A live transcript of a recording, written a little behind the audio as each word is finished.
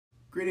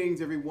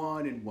Greetings,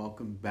 everyone, and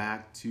welcome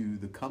back to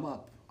The Come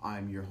Up.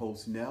 I'm your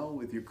host, Nell,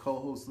 with your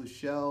co-host,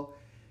 Lachelle.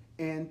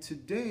 And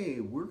today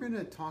we're going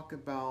to talk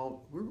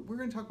about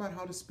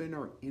how to spend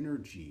our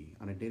energy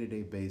on a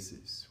day-to-day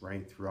basis,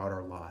 right, throughout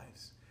our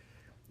lives.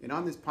 And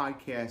on this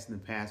podcast in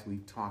the past,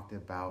 we've talked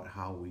about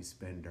how we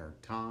spend our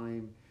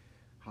time,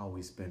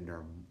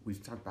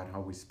 we've talked about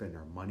how we spend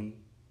our money.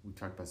 We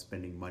talked about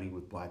spending money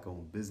with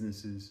Black-owned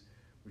businesses,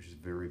 which is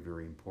very,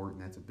 very important.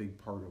 That's a big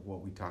part of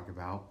what we talk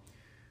about.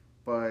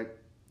 But,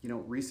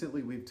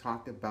 recently we've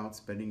talked about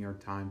spending our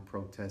time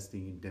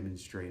protesting and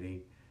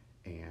demonstrating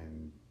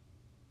and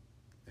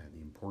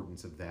the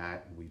importance of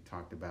that. And we've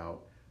talked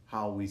about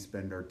how we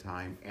spend our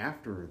time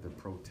after the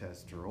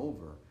protests are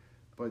over.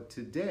 But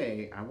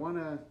today I want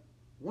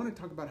to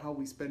talk about how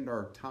we spend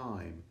our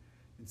time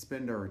and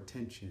spend our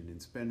attention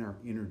and spend our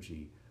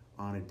energy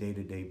on a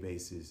day-to-day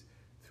basis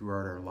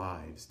throughout our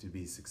lives to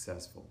be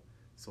successful.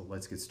 So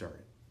let's get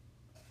started.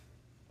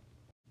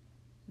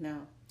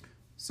 No.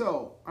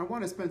 So I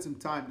want to spend some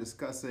time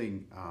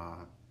discussing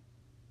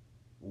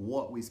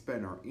what we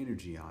spend our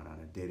energy on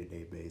a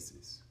day-to-day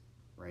basis,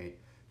 right?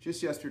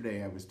 Just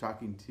yesterday, I was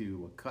talking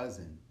to a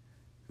cousin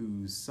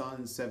whose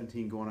son's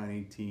 17 going on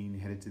 18,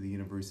 headed to the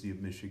University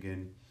of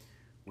Michigan,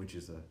 which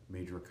is a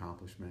major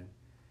accomplishment.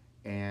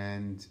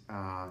 And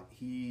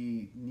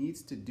he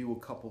needs to do a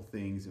couple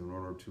things in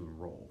order to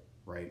enroll,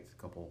 right? A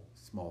couple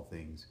small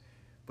things.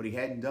 But he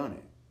hadn't done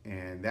it.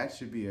 And that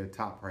should be a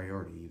top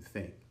priority, you'd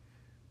think.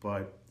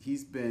 But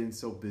he's been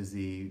so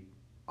busy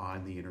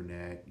on the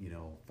internet,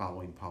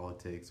 following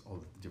politics, all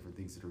the different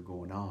things that are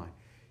going on.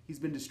 He's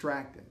been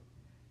distracted.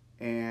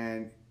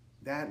 And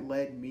that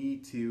led me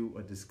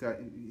to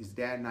his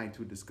dad and I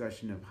to a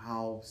discussion of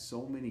how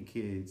so many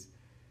kids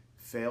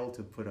fail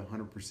to put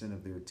 100%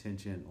 of their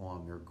attention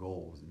on their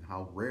goals and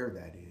how rare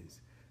that is.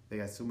 They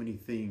got so many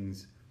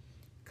things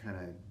kind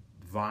of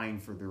vying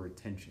for their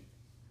attention.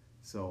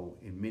 So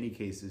in many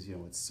cases,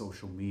 it's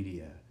social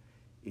media,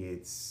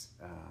 it's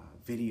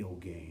video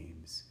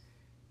games,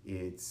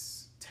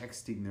 it's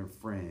texting their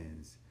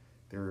friends.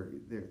 Their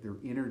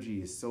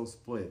energy is so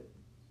split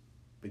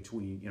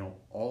between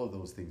all of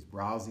those things.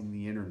 Browsing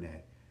the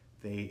internet,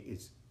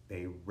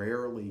 they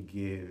rarely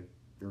give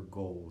their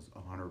goals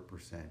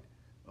 100%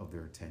 of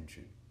their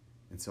attention.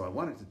 And so I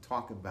wanted to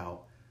talk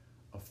about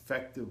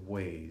effective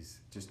ways,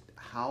 just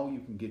how you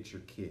can get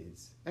your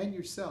kids and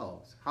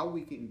yourselves, how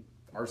we can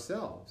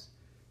ourselves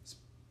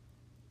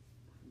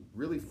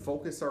really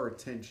focus our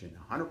attention,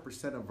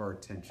 100% of our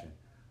attention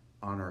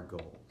on our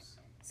goals.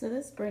 So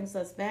this brings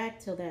us back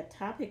to that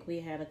topic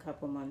we had a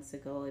couple months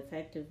ago,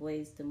 effective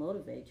ways to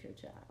motivate your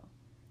child.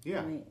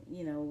 Yeah.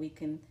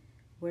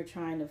 We're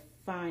trying to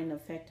find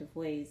effective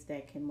ways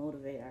that can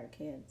motivate our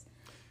kids.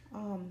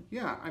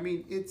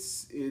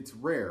 It's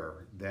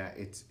rare that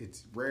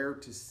it's rare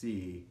to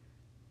see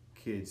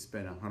kids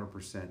spend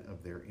 100%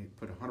 of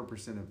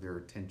their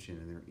attention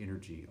and their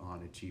energy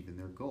on achieving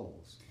their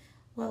goals.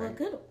 Well, right?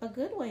 a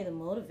good way to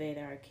motivate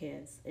our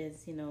kids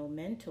is,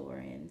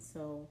 mentoring.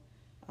 So,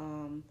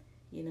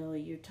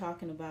 you're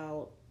talking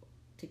about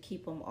to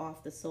keep them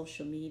off the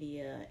social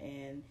media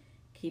and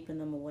keeping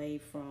them away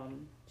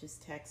from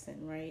just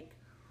texting, right?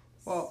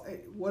 Well,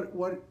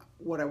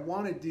 what I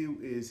want to do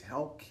is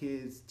help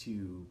kids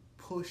to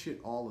push it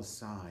all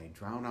aside,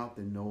 drown out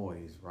the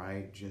noise,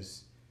 right?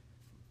 Just,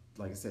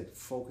 like I said,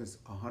 focus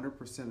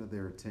 100% of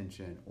their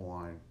attention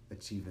on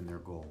achieving their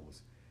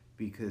goals.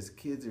 Because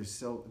kids are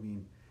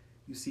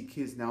you see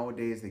kids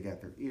nowadays, they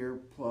got their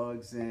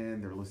earplugs in,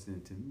 they're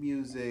listening to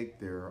music,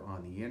 they're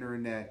on the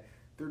internet,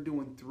 they're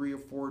doing 3 or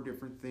 4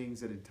 different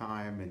things at a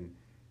time,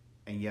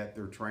 and yet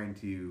they're trying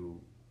to,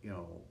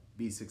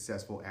 be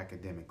successful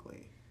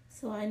academically.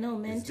 So I know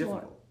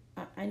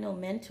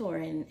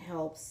mentoring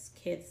helps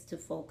kids to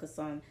focus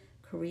on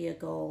career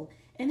goal,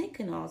 and it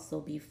can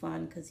also be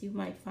fun because you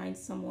might find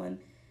someone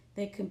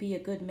that can be a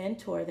good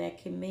mentor that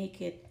can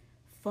make it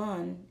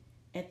fun.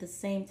 At the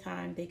same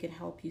time, they can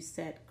help you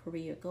set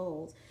career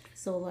goals.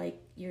 So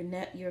like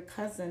your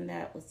cousin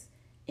that was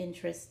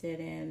interested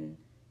in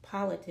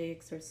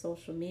politics or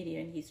social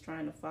media and he's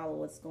trying to follow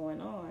what's going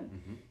on,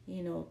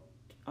 he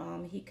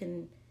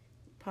can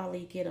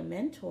probably get a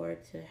mentor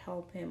to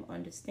help him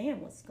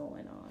understand what's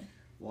going on.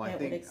 Well, I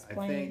think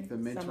the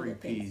mentoring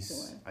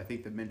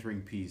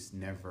piece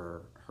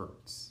never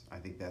hurts. I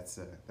think that's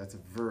a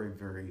very,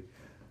 very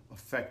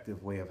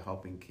effective way of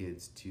helping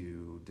kids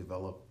to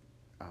develop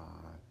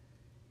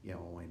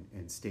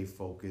and stay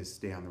focused,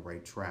 stay on the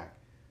right track.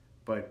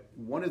 But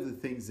one of the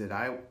things that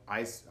I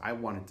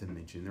wanted to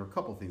mention, there are a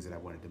couple things that I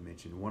wanted to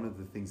mention. One of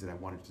the things that I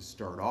wanted to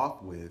start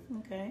off with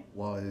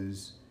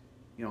was,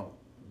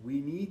 we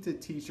need to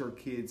teach our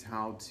kids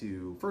how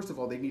to, first of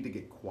all, they need to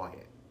get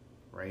quiet,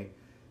 right?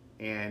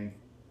 And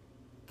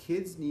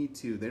kids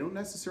they don't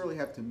necessarily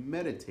have to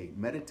meditate.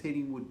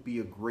 Meditating would be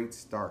a great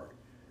start.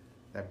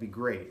 That'd be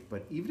great.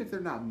 But even if they're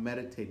not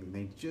meditating,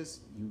 you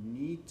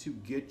need to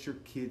get your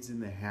kids in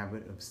the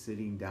habit of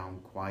sitting down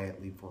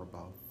quietly for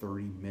about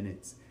 30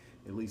 minutes.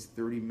 At least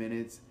 30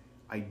 minutes.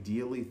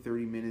 ideally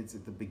 30 minutes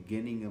at the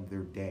beginning of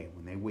their day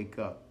when they wake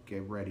up,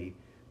 get ready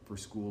for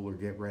school or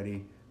get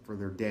ready for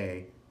their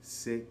day.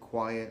 Sit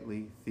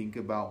quietly, think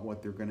about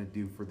what they're going to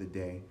do for the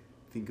day,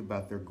 think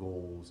about their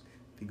goals,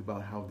 think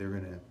about how they're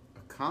going to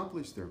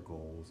accomplish their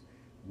goals,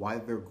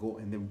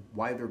 and then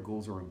why their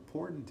goals are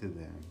important to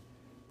them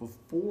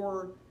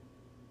before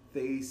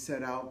they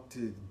set out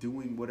to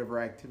doing whatever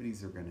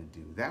activities they're going to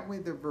do. That way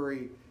they're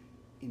very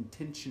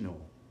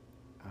intentional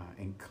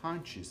and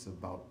conscious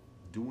about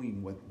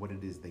doing what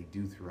it is they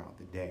do throughout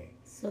the day.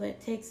 So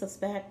that takes us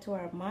back to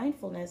our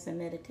mindfulness and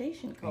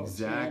meditation coaching.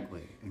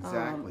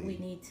 Exactly. We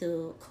need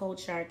to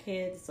coach our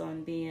kids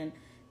on being,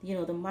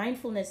 the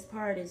mindfulness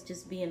part is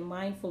just being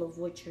mindful of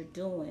what you're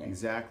doing.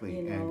 Exactly.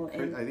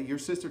 And I think your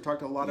sister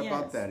talked a lot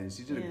about that, and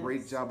she did a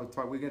great job of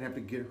talking. We're going to have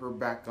to get her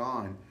back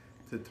on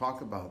to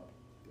talk about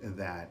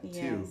that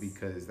too,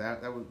 because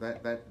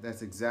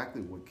that's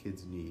exactly what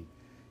kids need.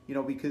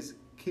 Because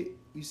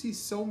you see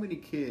so many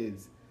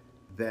kids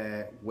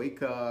that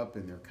wake up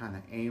and they're kind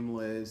of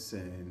aimless,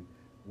 and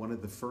one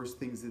of the first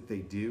things that they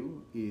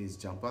do is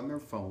jump on their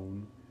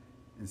phone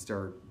and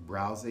start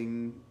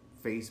browsing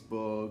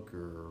Facebook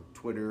or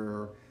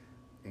Twitter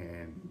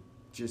and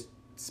just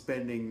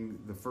spending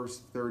the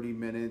first 30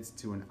 minutes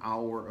to an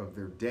hour of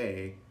their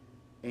day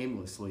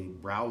aimlessly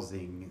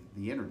browsing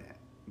the internet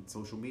and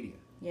social media.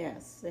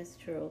 Yes, that's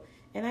true.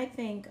 And I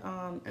think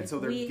and so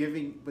they're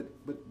giving, but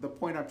the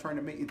point I'm trying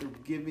to make is they're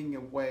giving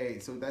away.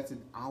 So that's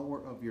an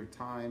hour of your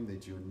time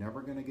that you're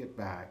never going to get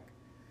back,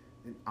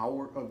 an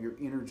hour of your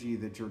energy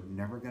that you're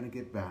never going to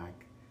get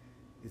back.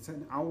 It's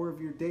an hour of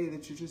your day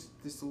that you're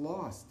just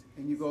lost.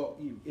 And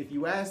if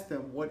you ask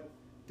them, what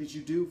did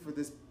you do for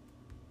the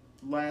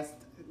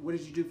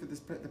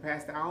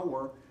past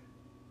hour?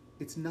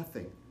 It's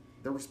nothing.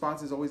 The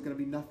response is always going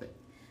to be nothing.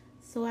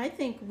 So I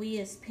think we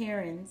as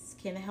parents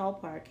can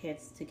help our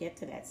kids to get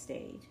to that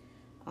stage.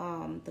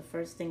 The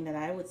first thing that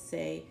I would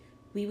say,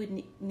 we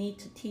would need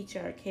to teach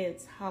our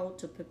kids how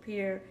to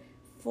prepare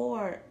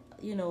for,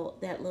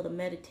 that little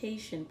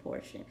meditation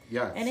portion.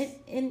 Yes.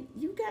 And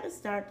you got to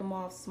start them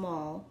off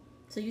small.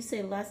 So you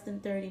say less than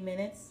 30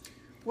 minutes?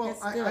 Well,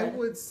 I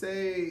would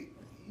say,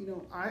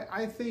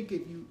 I think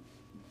if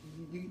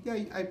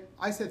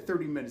I said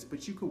 30 minutes,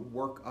 but you could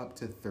work up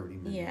to 30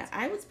 minutes. Yeah,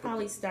 I would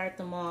probably start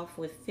them off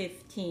with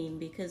 15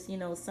 because,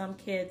 some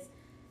kids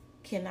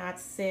cannot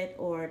sit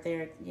or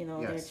they're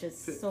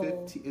just so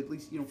 15, at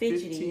least,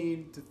 fidgety.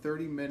 15 to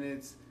 30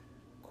 minutes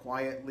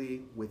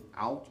quietly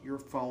without your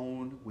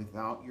phone,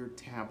 without your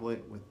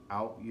tablet,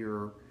 without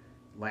your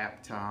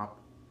laptop,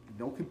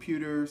 no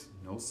computers,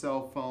 no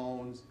cell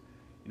phones,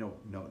 no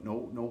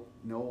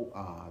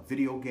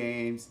video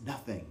games,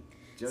 nothing.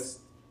 Just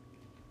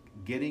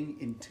getting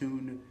in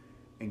tune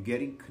and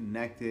getting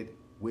connected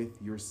with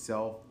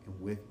yourself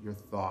and with your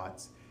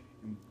thoughts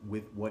and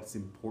with what's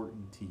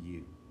important to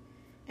you.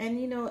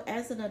 And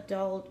as an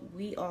adult,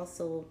 we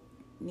also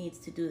needs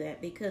to do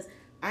that because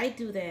I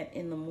do that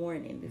in the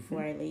morning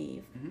before I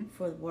leave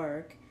for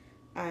work.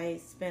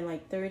 I spend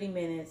like 30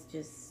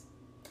 minutes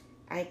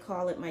I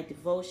call it my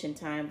devotion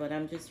time, but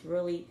I'm just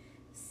really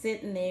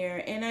sitting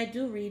there, and I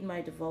do read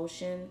my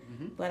devotion,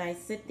 but I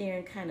sit there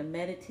and kind of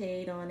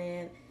meditate on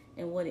it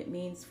and what it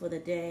means for the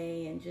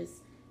day, and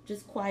just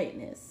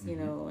quietness,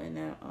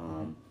 and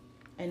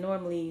I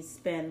normally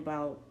spend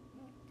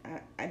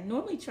I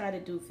normally try to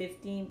do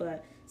 15,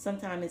 but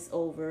sometimes it's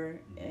over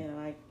and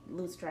I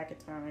lose track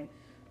of time.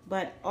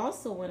 But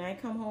also when I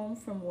come home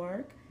from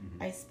work,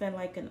 I spend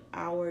like an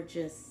hour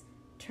just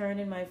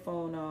turning my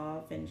phone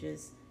off and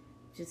just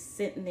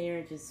sitting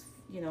there,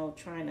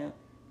 trying to,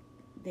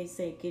 they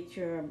say, get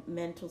your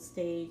mental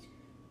stage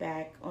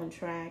back on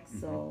track.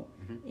 So,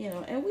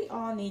 and we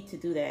all need to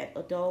do that,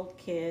 adult,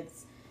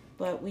 kids,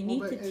 but we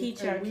need to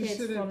teach our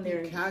kids from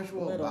their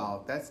casual little.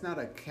 About that's not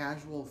a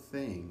casual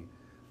thing.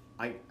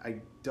 I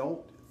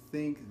don't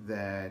think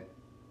that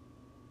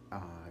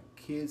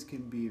kids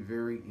can be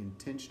very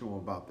intentional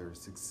about their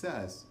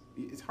success.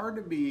 It's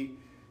hard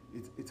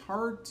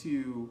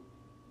to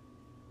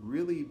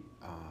really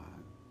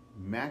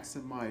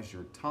maximize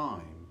your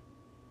time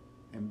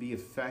and be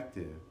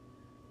effective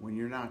when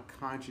you're not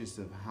conscious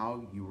of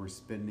how you are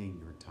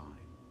spending your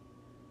time,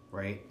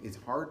 right? It's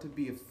hard to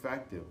be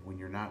effective when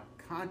you're not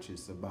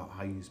conscious about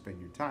how you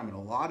spend your time. And a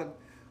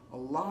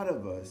lot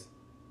of us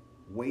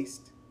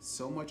waste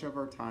so much of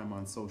our time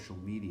on social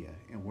media,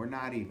 and we're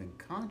not even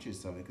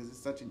conscious of it because it's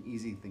such an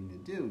easy thing to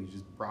do. You're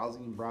just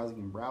browsing and browsing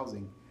and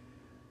browsing.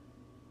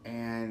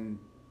 And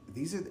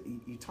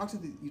you talk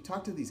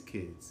to these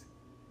kids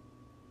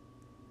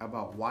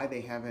about why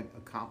they haven't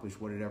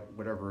accomplished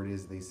whatever it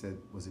is they said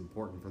was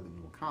important for them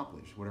to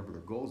accomplish, whatever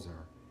their goals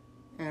are.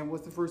 And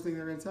what's the first thing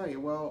they're going to tell you?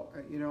 Well,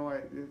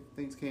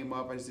 things came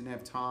up, I just didn't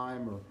have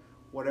time or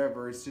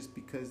whatever. It's just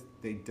because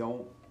they're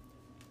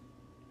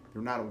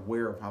not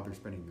aware of how they're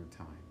spending their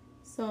time.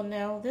 So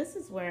now this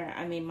is where,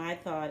 my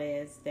thought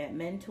is that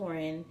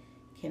mentoring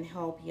can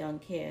help young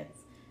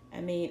kids.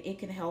 It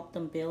can help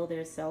them build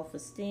their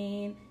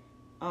self-esteem,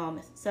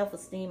 and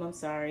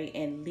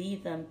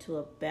lead them to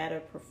a better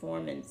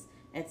performance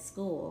at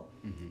school.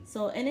 Mm-hmm.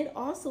 So, and it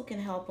also can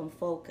help them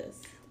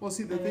focus. Well,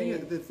 see,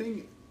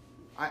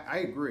 I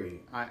agree.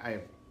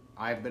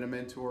 I've been a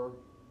mentor.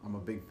 I'm a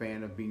big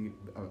fan of being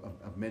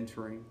of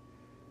mentoring,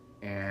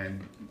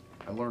 and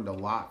I learned a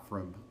lot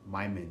from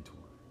my mentor,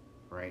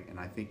 right? And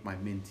I think my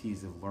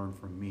mentees have learned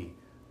from me.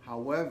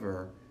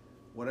 However,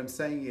 what I'm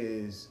saying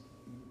is,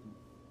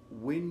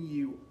 when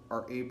you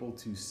are able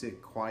to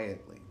sit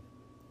quietly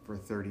for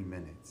 30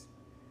 minutes,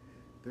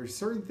 there's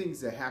certain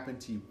things that happen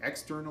to you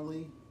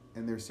externally,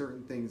 and there's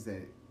certain things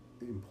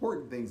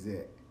important things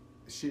that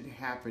should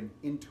happen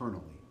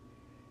internally.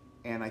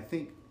 And I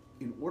think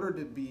in order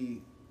to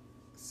be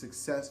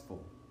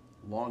successful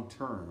long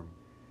term,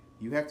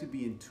 you have to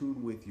be in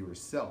tune with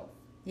yourself.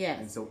 Yes.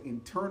 And so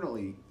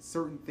internally,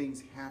 certain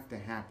things have to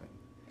happen.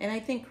 And I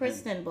think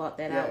Kristen brought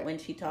that out when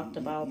she talked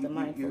about the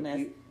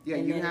mindfulness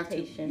and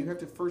meditation. You have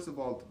to first of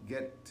all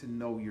get to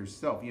know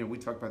yourself. We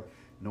talk about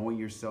knowing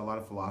yourself. A lot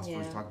of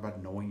philosophers talk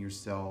about knowing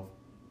yourself.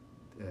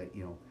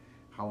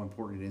 How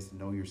important it is to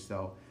know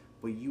yourself.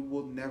 But you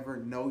will never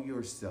know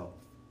yourself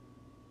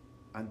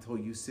until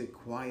you sit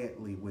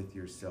quietly with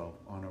yourself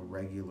on a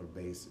regular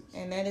basis.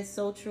 And that is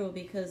so true,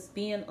 because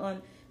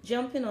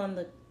jumping on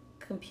the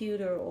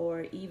computer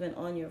or even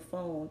on your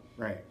phone,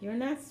 right, you're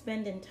not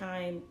spending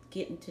time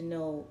getting to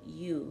know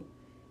you.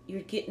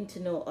 You're getting to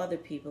know other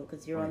people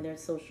because you're on their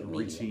social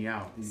media. Reaching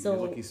out. You're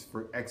looking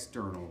for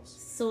externals.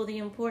 So the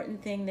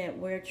important thing that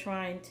we're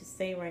trying to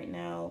say right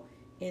now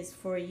is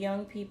for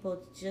young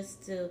people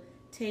just to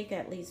take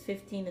at least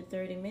 15 to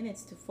 30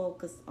 minutes to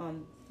focus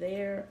on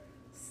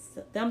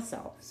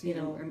themselves. See,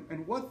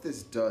 and what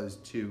this does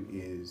too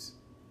is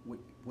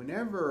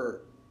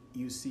whenever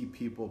you see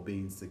people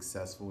being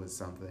successful at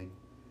something,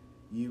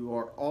 you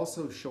are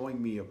also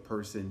showing me a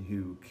person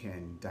who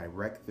can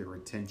direct their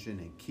attention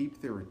and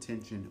keep their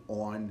attention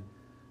on,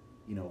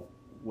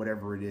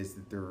 whatever it is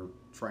that they're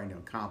trying to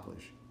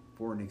accomplish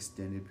for an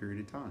extended period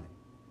of time,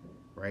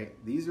 right?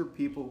 These are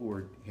people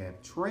who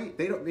have trained,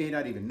 may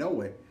not even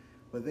know it,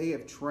 but they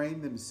have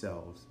trained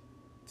themselves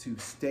to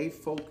stay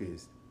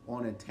focused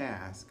on a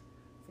task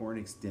for an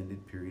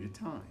extended period of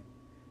time.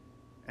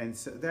 And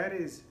so that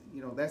is,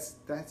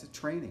 that's a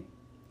training.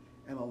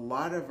 And a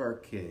lot of our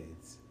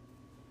kids,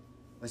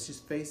 let's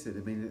just face it,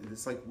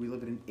 it's like we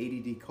live in an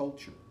ADD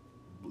culture.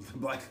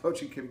 Black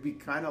culture can be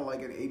kind of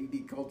like an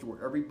ADD culture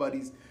where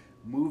everybody's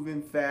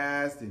moving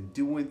fast and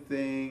doing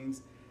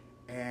things,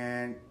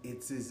 and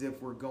it's as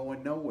if we're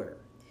going nowhere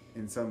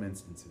in some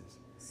instances.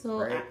 So,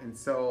 right? And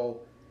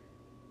so,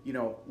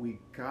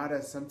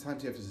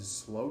 sometimes you have to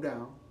just slow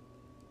down,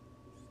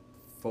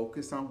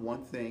 focus on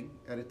one thing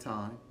at a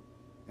time.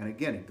 And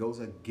again, it goes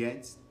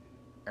against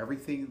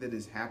everything that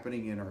is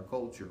happening in our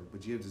culture,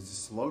 but you have to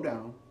just slow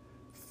down,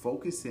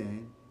 focus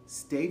in,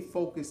 stay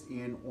focused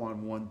in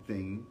on one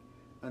thing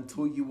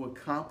until you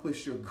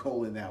accomplish your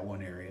goal in that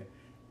one area,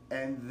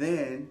 and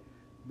then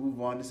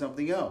move on to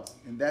something else.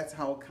 And that's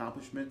how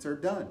accomplishments are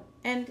done.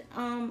 And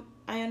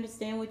I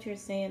understand what you're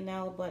saying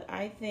now, but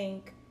I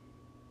think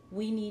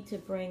we need to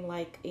bring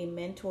like a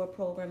mentor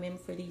program in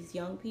for these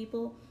young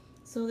people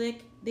so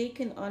that they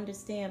can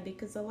understand,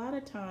 because a lot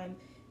of time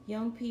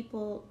young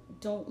people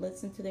don't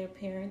listen to their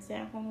parents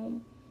at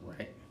home.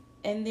 Right.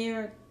 And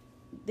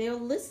they'll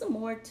listen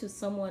more to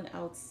someone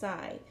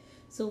outside.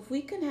 So if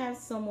we can have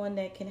someone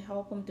that can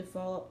help them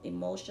develop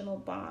emotional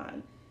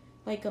bond,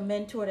 like a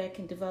mentor that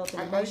can develop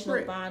an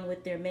emotional bond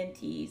with their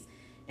mentees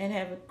and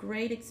have a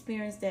great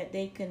experience that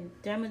they can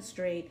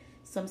demonstrate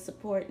some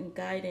support and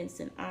guidance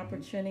and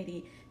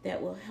opportunity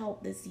that will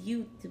help this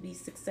youth to be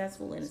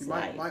successful in his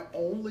life. My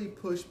only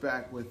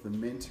pushback with the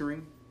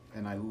mentoring,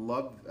 and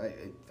like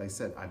I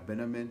said, I've been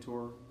a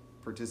mentor,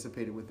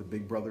 participated with the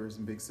Big Brothers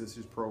and Big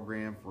Sisters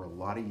program for a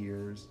lot of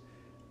years.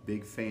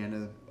 Big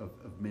fan of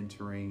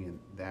mentoring and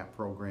that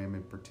program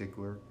in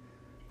particular.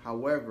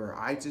 However,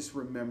 I just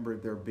remember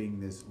there being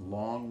this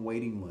long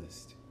waiting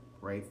list,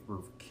 right,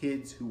 for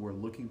kids who were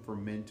looking for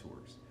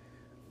mentors,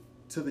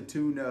 to the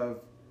tune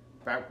of,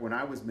 back when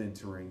I was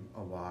mentoring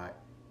a lot,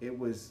 it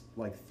was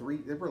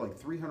there were like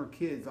 300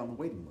 kids on the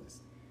waiting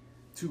list,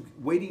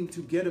 waiting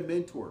to get a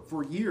mentor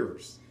for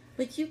years.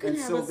 But you can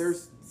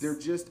there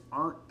just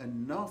aren't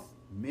enough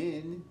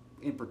men,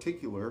 in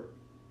particular,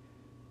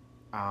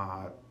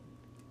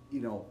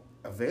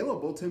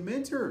 available to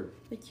mentor.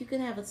 But you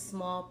can have a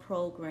small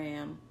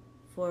program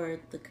for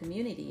the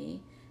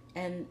community,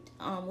 and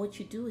what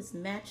you do is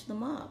match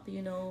them up,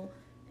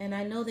 And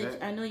I know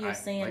you're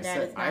saying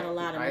it's not a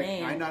lot of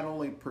men. I not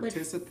only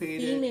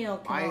participated, female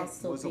can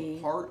also was a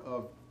part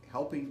of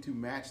helping to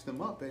match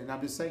them up, and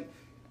I'm just saying,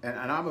 and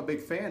I'm a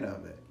big fan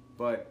of it,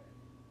 but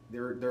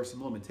there are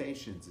some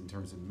limitations in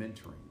terms of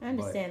mentoring. I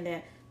understand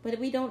that, but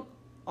we don't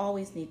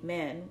always need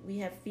men. We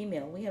have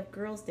we have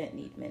girls that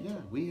need mentoring.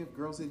 Yeah, we have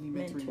girls that need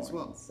mentoring as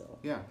well.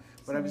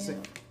 But I'm just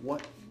saying,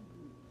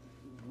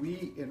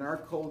 in our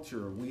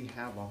culture, we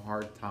have a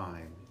hard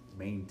time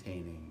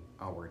maintaining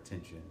our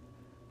attention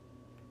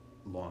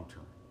long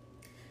term.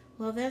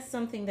 Well, that's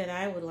something that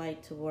I would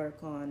like to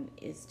work on,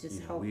 is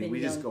just helping we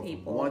young just go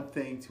people. from one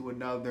thing to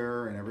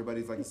another, and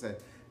everybody's, like I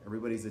said,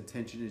 everybody's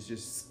attention is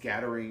just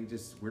scattering.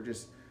 We're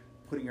just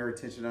putting our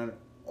attention on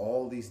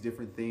all these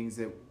different things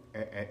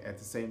at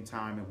the same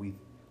time, and we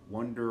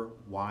wonder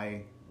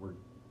why we're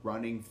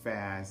running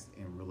fast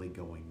and really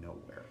going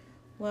nowhere.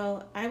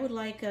 Well, I would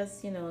like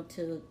us,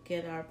 to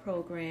get our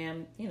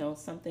program,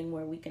 something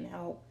where we can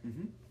help.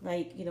 Mm-hmm.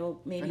 Like,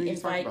 maybe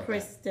invite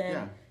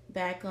Kristen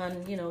back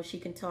on, she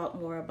can talk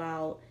more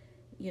about,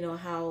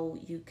 how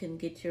you can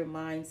get your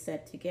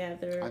mindset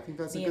together. I think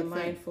that's a good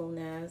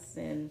mindfulness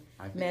and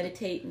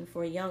meditating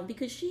for young,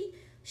 because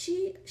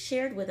she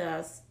shared with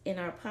us in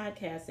our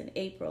podcast in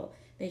April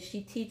that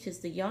she teaches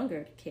the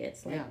younger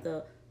kids, like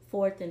the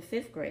 4th and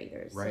 5th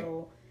graders. Right.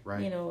 So,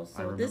 right.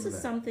 So this is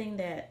something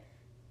that,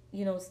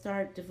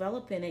 start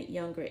developing at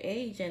younger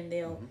age, and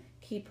they'll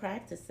keep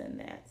practicing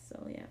that.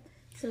 So, yeah.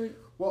 So,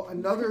 well,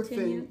 another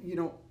thing,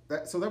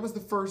 so that was the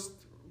first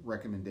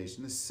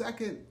recommendation. The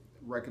second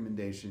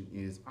recommendation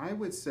is, I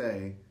would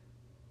say,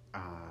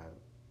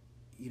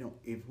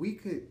 if we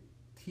could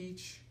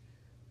teach,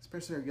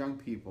 especially our young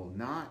people,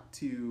 not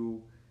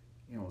to,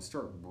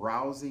 start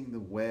browsing the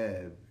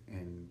web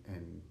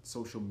and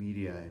social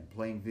media and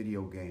playing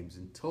video games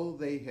until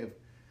they have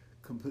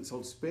complete.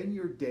 So spend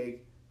your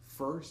day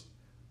first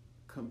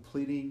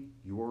completing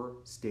your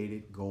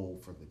stated goal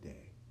for the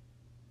day,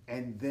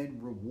 and then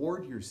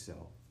reward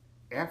yourself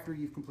after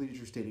you've completed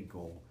your stated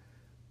goal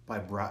by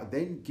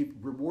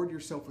reward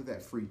yourself with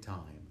that free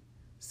time.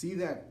 See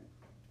that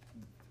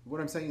what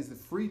I'm saying is the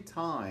free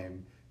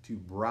time to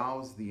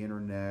browse the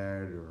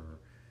internet or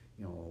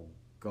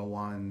go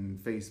on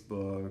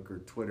Facebook or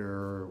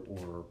Twitter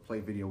or play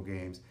video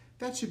games,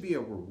 that should be a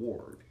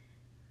reward.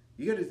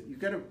 You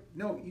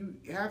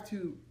have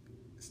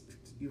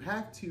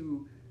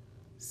to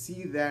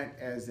see that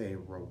as a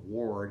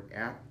reward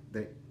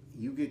that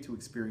you get to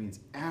experience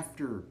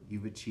after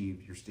you've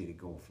achieved your stated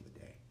goal for the day.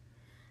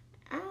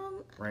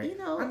 Right?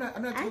 I'm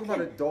not talking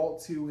about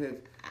adults who have,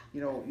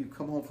 you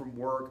come home from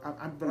work.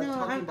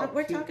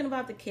 We're talking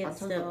about the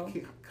kids. I'm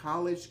talking about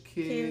college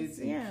kids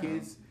and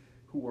kids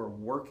who are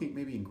working,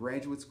 maybe in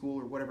graduate school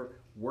or whatever,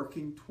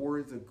 working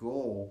towards a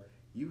goal.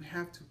 You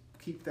have to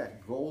keep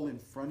that goal in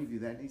front of you.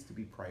 That needs to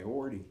be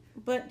priority.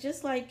 But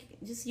just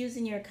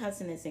using your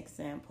cousin as an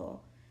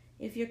example,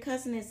 if your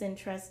cousin is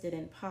interested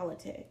in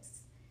politics,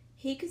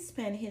 he could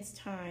spend his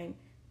time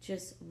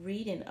just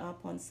reading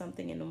up on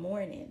something in the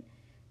morning,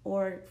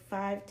 or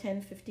 5,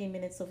 10, 15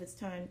 minutes of his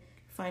time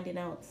finding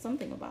out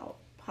something about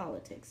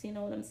politics. You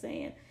know what I'm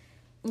saying?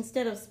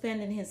 Instead of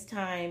spending his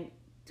time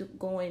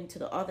going to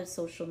the other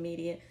social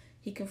media,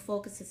 he can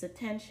focus his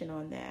attention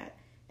on that,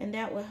 and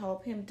that will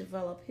help him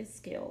develop his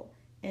skill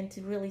and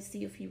to really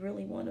see if he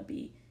really want to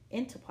be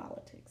into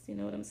politics. You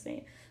know what I'm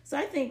saying? So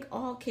I think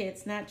all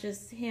kids, not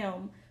just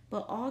him,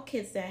 but all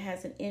kids that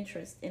has an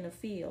interest in a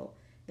field,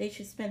 they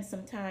should spend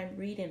some time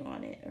reading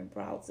on it or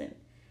browsing,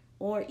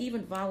 or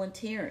even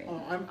volunteering.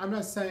 I'm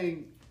not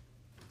saying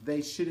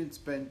they shouldn't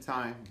spend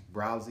time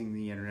browsing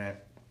the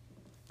internet,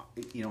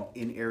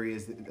 in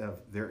areas of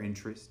their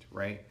interest,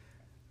 right?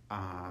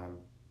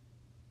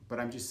 But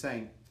I'm just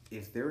saying,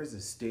 if there is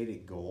a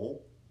stated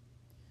goal,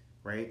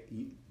 right,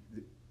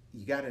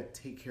 you got to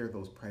take care of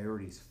those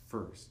priorities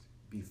first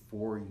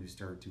before you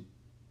start to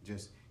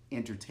just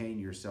entertain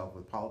yourself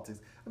with politics.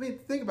 I mean,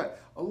 think about it.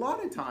 A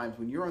lot of times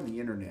when you're on the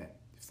internet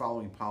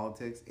following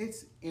politics,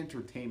 it's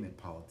entertainment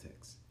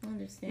politics. I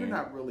understand. You're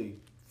not really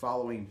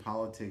following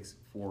politics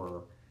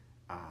for,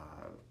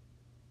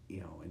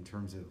 in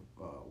terms of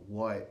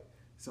what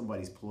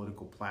somebody's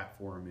political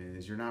platform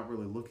is. You're not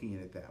really looking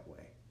at it that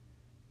way.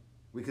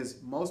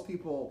 Because most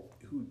people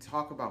who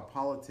talk about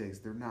politics,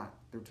 they're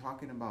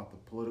talking about the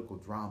political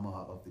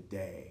drama of the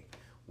day,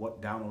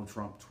 what Donald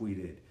Trump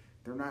tweeted.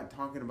 They're not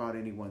talking about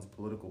anyone's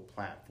political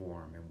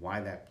platform and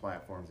why that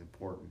platform is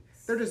important.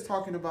 They're just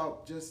talking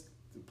about just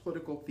the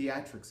political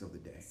theatrics of the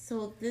day.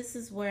 So this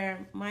is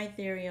where my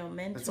theory on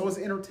mentoring... And so it's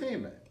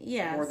entertainment,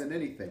 yes, more than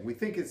anything. We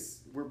think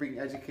we're being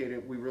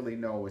educated. We really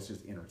know it's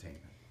just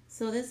entertainment.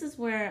 So this is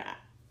where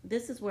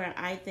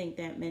I think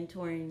that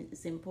mentoring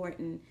is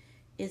important,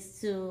 is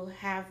to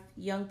have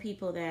young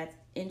people that's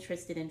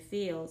interested in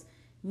fields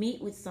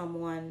meet with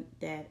someone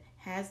that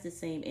has the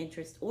same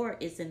interest or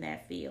is in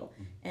that field,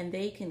 and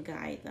they can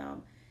guide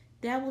them.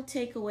 That will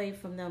take away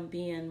from them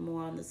being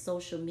more on the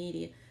social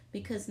media,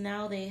 because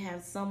now they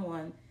have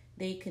someone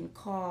they can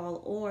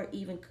call or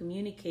even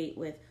communicate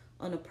with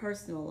on a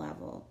personal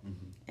level.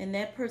 And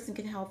that person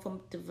can help them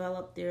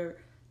develop their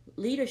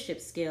leadership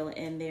skill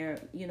and their,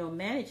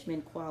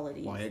 management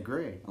qualities. Well, I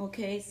agree.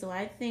 Okay, so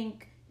I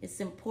think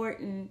it's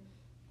important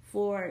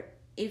for,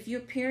 if your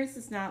parents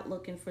is not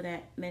looking for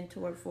that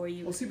mentor for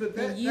you, well, see, but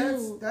then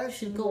you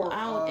should go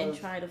out and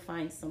try to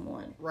find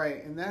someone.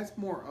 Right, and that's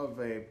more of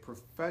a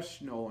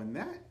professional, and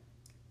that,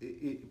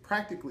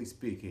 practically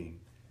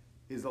speaking,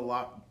 is a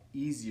lot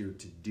easier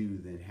to do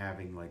than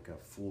having like a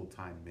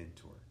full-time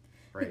mentor,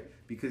 right?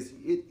 Because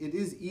it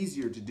is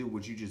easier to do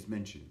what you just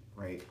mentioned,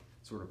 right?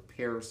 Sort of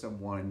pair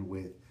someone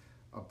with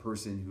a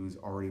person who's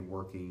already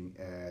working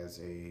as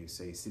a,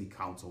 say, city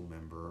council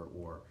member,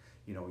 or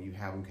you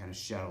have them kind of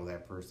shadow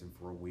that person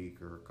for a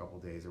week or a couple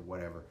days or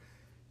whatever,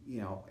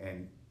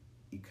 and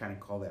you kind of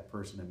call that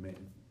person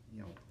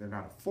they're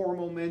not a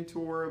formal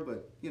mentor,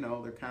 but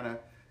they're kind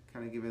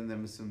of giving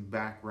them some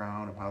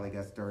background of how they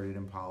got started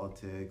in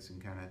politics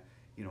and kind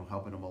of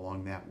helping them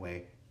along that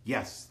way.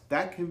 Yes,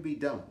 that can be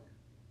done.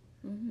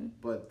 Mm-hmm.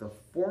 But the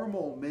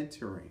formal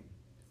mentoring,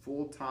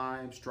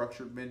 full-time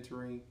structured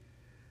mentoring,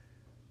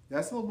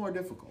 that's a little more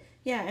difficult.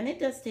 Yeah, and it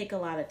does take a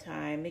lot of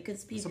time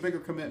because people. It's a bigger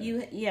commitment.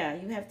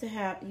 You have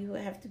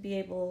to be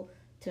able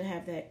to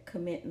have that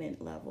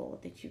commitment level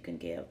that you can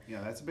give.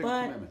 Yeah, that's a bigger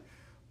commitment.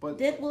 But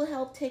that will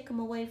help take them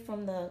away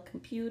from the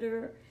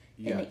computer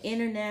and the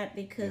internet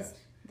because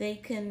they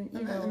can,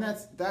 and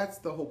that's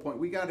the whole point.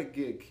 We got to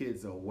get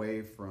kids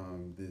away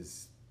from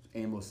this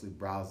aimlessly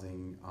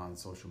browsing on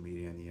social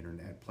media and the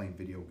internet, playing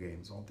video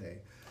games all day.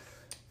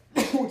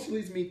 Which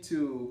leads me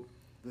to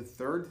the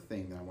third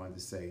thing that I wanted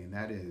to say, and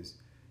that is,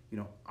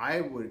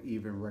 I would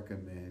even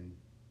recommend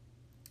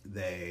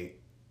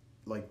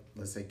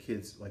let's say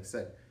kids, like I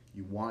said,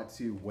 you want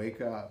to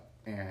wake up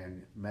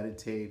and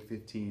meditate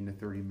 15 to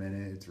 30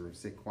 minutes or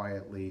sit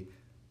quietly.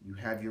 You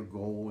have your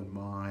goal in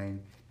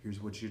mind.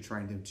 Here's what you're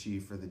trying to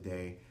achieve for the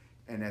day.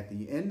 And at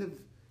the end of,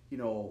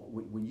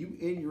 when you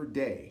end your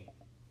day,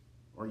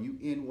 or you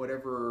in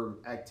whatever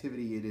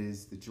activity it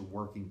is that you're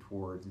working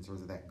towards in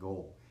terms of that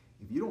goal,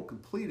 if you don't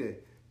complete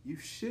it, you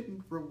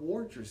shouldn't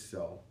reward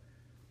yourself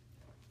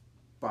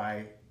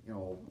by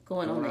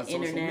going on the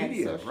social internet,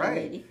 media, social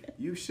right? media.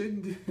 You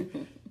shouldn't.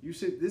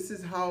 This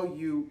is how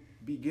you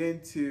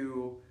begin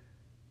to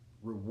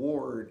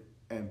reward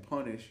and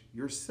punish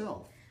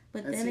yourself.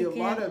 But and then see, again,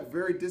 a lot of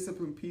very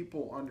disciplined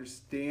people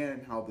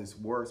understand how this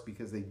works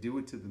because they do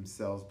it to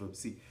themselves. But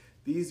see,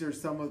 these are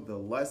some of the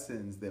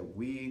lessons that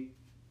we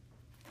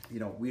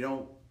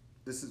don't.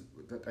 This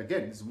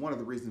is one of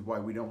the reasons why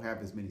we don't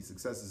have as many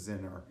successes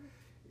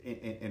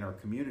in our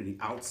community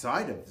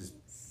outside of this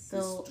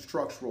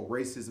structural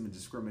racism and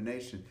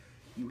discrimination.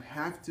 You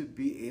have to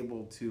be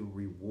able to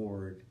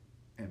reward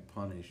and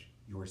punish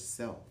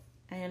yourself.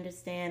 I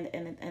understand,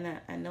 and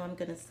I know I'm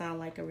going to sound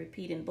like a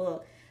repeating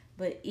book,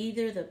 but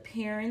either the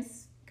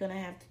parents going to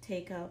have to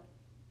take up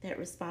that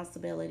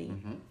responsibility,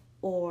 Mm-hmm.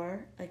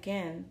 or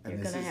again, they're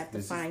going to have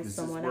to find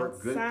someone where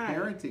outside. Good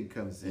parenting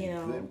comes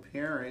in. Good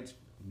parents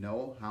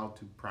know how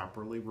to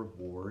properly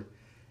reward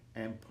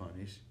and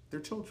punish their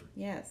children.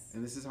 Yes.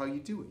 And this is how you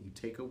do it. You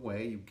take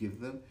away, you give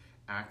them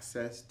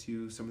access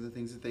to some of the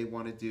things that they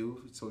want to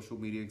do, social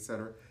media,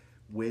 etc.,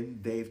 when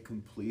they've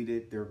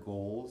completed their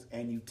goals,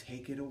 and you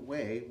take it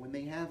away when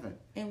they haven't.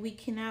 And we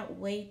cannot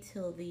wait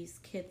till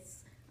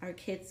our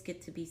kids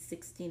get to be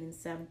 16 and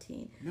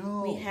 17.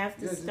 No. We have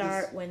to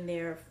start when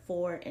they're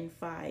 4 and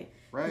 5.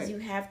 Right. Because you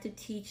have to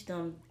teach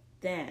them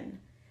then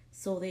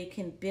so they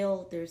can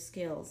build their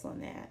skills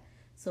on that.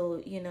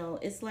 So,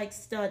 it's like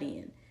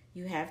studying.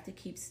 You have to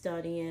keep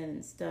studying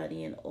and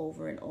studying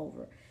over and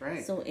over.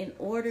 Right. So in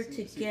order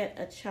to get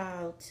a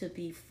child to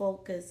be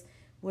focused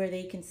where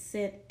they can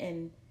sit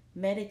and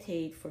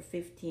meditate for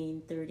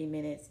 15, 30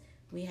 minutes,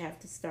 we have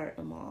to start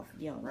them off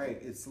young. Right.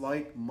 It's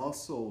like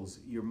muscles.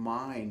 Your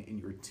mind and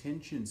your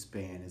attention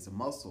span is a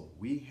muscle.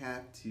 You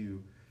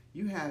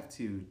have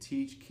to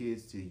teach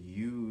kids to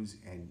use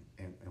and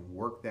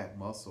work that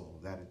muscle,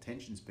 that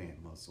attention span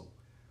muscle,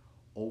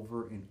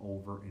 over and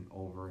over and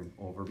over and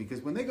over.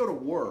 Because when they go to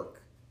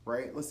work,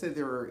 right, let's say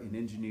they're an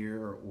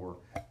engineer or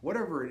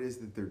whatever it is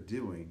that they're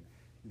doing,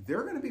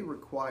 they're going to be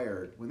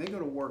required, when they go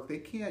to work, they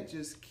can't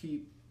just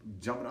keep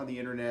jumping on the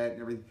internet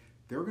and everything.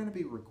 They're going to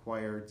be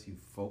required to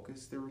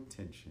focus their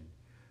attention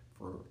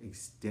for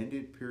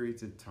extended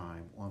periods of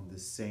time on the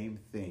same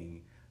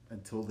thing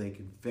until they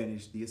can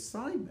finish the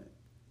assignment,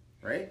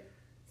 right?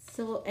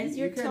 So as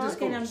you you're can't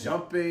talking, just go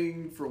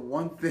jumping from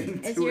one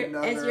thing to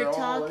another. As you're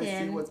talking, let's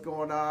see what's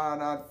going on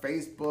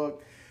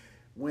Facebook.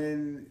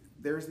 When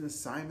there's an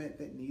assignment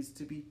that needs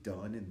to be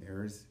done, and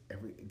there's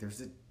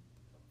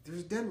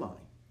a deadline.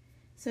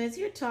 So as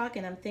you're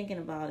talking, I'm thinking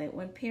about it.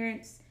 When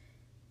parents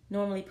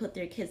normally put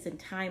their kids in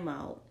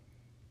timeout,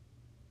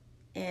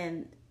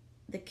 and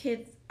the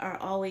kids are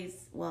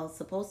always,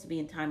 supposed to be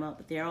in timeout,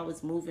 but they're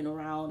always moving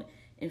around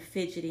and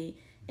fidgety.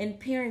 And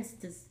parents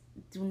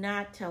do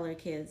not tell their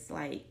kids,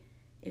 like,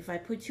 if I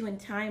put you in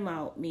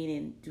timeout,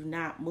 meaning do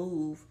not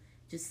move,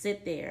 just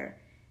sit there.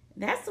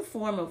 That's a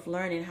form of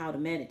learning how to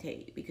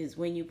meditate, because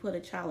when you put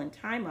a child in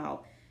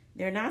timeout,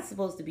 they're not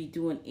supposed to be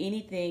doing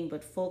anything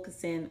but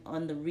focusing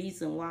on the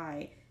reason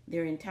why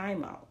they're in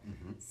timeout.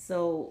 Mm-hmm.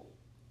 So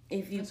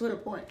if you That's a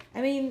good point.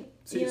 I mean,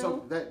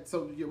 so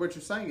what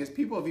you're saying is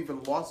people have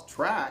even lost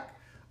track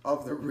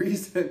of the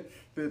reason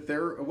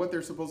that what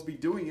they're supposed to be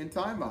doing in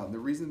timeout, and the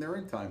reason they're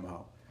in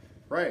timeout,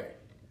 right?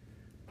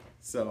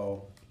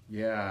 So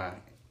yeah,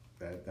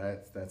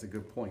 that's a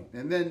good point.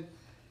 And then,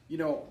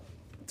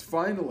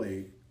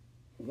 finally,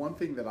 one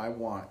thing that I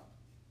want,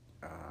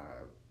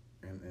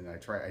 and I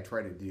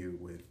try to do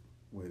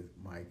with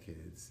my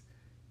kids,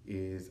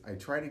 is I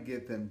try to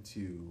get them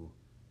to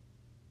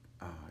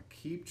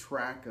keep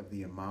track of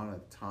the amount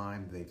of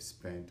time they've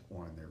spent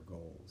on their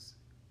goals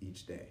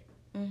each day.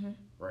 Mm-hmm.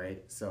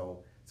 right?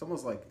 So it's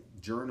almost like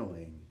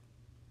journaling.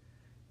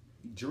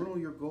 Journal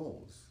your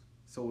goals.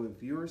 So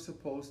if you're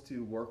supposed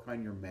to work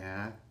on your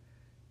math,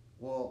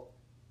 well,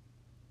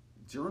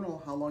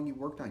 journal how long you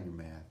worked on your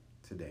math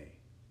today.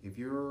 If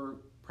you're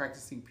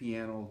practicing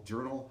piano,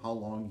 journal how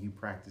long you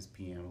practice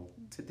piano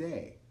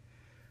today.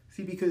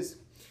 See, because,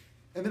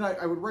 and then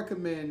I would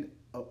recommend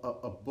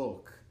a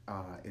book.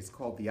 It's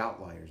called The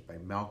Outliers by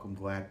Malcolm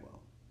Gladwell.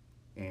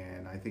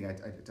 And I think I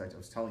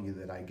was telling you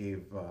that I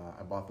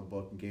bought the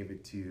book and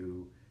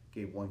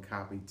gave one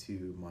copy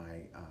to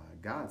my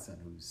godson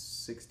who's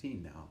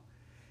 16 now.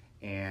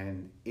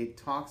 And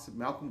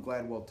Malcolm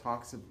Gladwell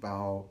talks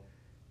about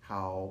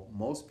how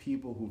most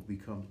people who've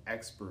become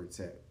experts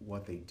at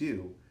what they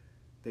do,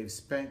 they've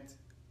spent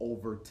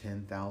over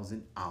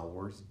 10,000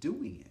 hours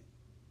doing it.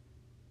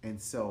 And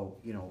so,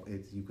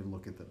 you can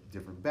look at the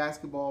different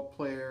basketball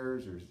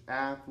players or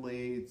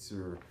athletes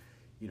or,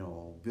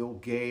 Bill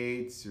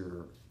Gates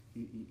or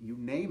you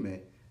name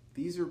it.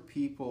 These are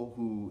people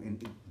who,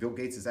 and Bill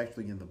Gates is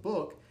actually in the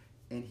book,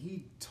 and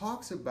he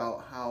talks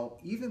about how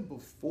even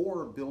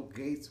before Bill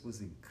Gates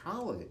was in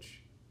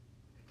college,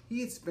 he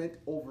had spent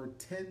over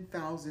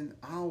 10,000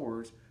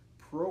 hours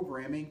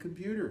programming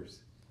computers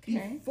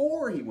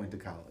before he went to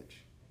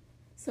college.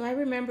 So I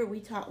remember we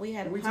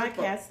had a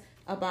podcast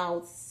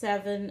about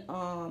seven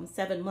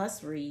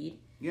must read.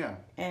 Yeah.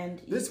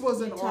 And this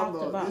wasn't on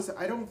the.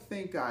 I don't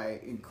think I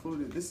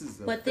included. This is.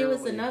 But there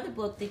was another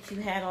book that you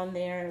had on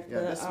there. Yeah,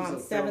 this was a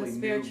Seven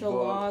Spiritual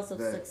Laws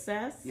of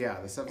Success. Yeah,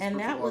 the Seven and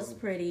Spiritual that Laws was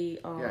pretty.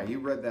 Yeah, you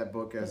read that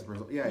book as.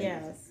 Yeah.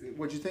 Yes.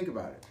 What'd you think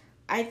about it?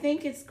 I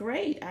think it's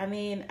great. I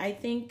mean, I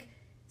think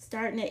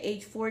starting at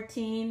age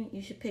 14,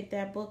 you should pick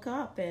that book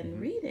up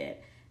and read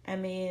it. I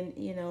mean,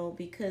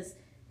 because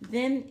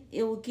then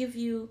it will give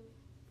you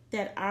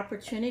that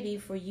opportunity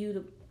for you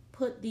to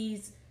put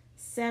these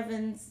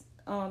seven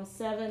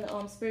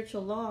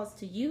spiritual laws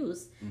to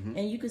use,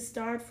 and you could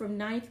start from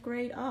 9th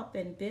grade up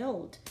and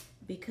build,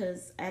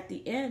 because at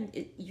the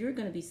end you're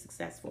going to be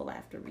successful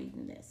after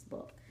reading this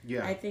book.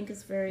 Yeah, I think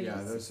it's very.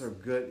 Yeah, those are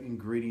good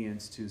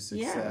ingredients to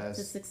success. Yeah,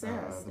 to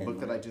success. The book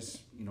that I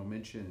just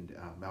mentioned,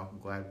 Malcolm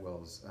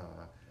Gladwell's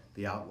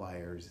The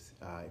Outliers.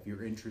 If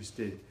you're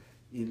interested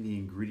in the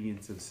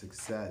ingredients of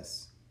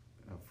success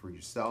for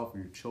yourself or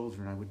your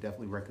children, I would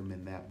definitely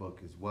recommend that book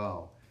as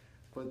well.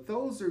 But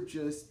those are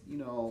just,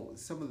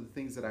 some of the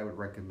things that I would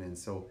recommend.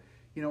 So,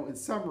 in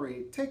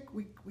summary,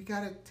 we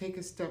got to take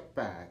a step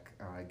back,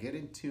 get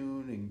in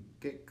tune and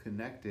get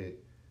connected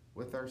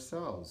with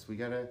ourselves. We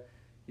got to,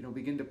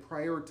 begin to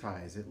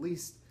prioritize at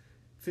least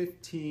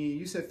 15,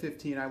 you said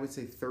 15, I would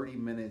say 30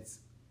 minutes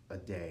a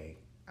day,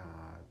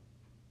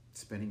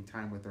 spending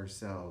time with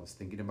ourselves,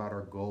 thinking about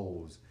our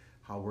goals,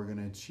 how we're going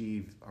to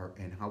achieve our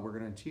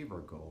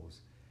goals.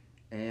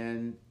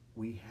 And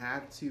we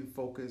have to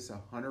focus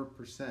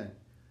 100%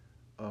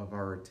 of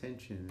our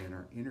attention and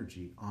our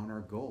energy on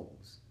our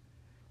goals.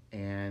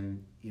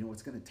 And,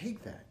 it's going to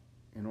take that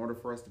in order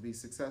for us to be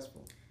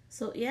successful.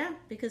 So, yeah,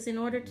 because in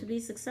order to be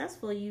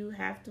successful, you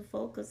have to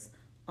focus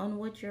on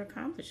what your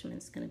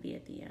accomplishment's going to be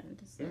at the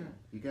end. So. Yeah,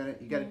 you got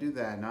to do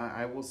that. And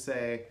I will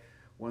say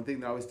one thing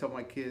that I always tell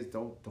my kids,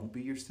 don't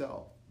be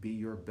yourself. Be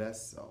your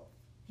best self.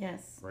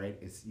 Yes. Right?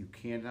 You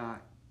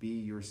cannot be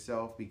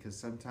yourself, because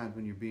sometimes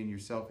when you're being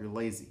yourself, you're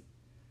lazy.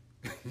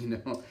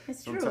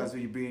 It's sometimes true.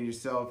 when you're being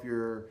yourself,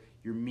 you're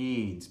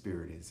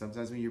mean-spirited.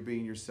 Sometimes when you're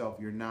being yourself,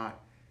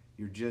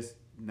 you're just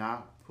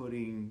not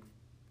putting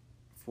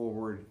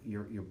forward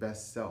your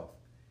best self.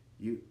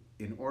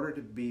 In order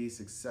to be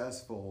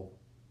successful,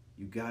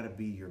 you got to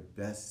be your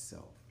best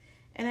self.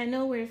 And I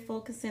know we're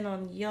focusing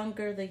on the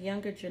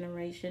younger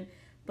generation,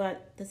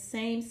 but the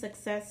same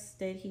success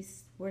that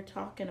we're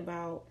talking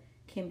about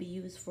can be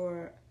used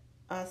for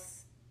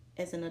us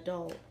as an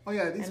adult. Oh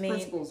yeah, these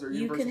principles are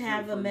universal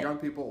for young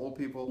people, old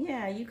people.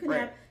 Yeah, you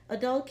can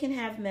adult can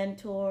have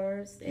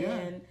mentors,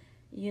 and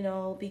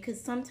because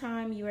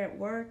sometimes you're at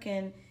work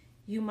and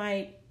you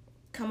might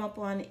come up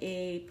on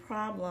a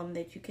problem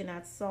that you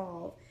cannot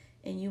solve,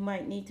 and you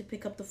might need to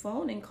pick up the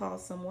phone and call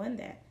someone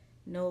that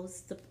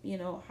knows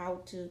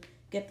how to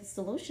get the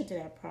solution to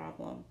that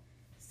problem.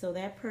 So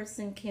that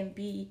person can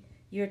be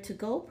your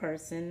to-go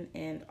person,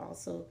 and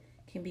also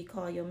can be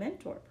called your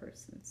mentor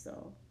person.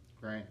 So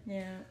right.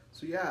 Yeah.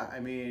 So yeah, I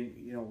mean,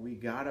 we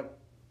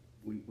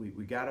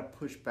gotta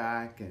push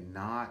back and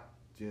not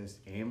just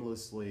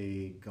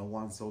aimlessly go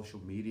on social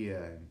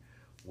media and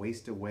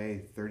waste away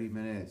 30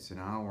 minutes, an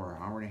hour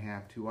and a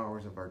half, 2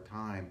 hours of our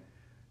time.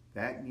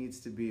 That needs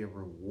to be a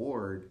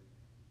reward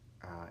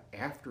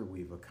after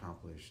we've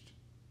accomplished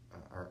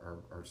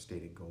our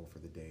stated goal for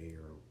the day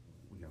or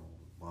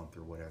month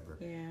or whatever.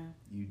 Yeah.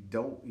 You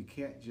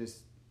can't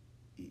just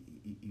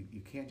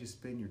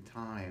spend your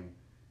time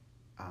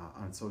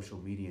on social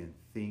media and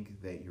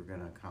think that you're going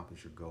to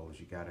accomplish your goals.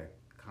 You got to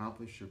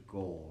accomplish your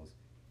goals,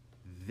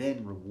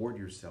 then reward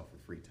yourself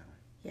with free time.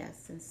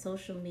 Yes, and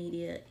social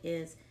media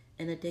is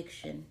an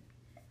addiction.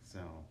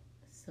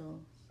 So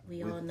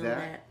we all know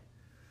that.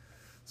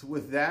 So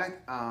with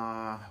that,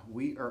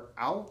 we are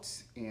out,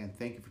 and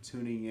thank you for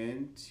tuning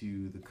in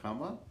to the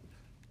Come Up.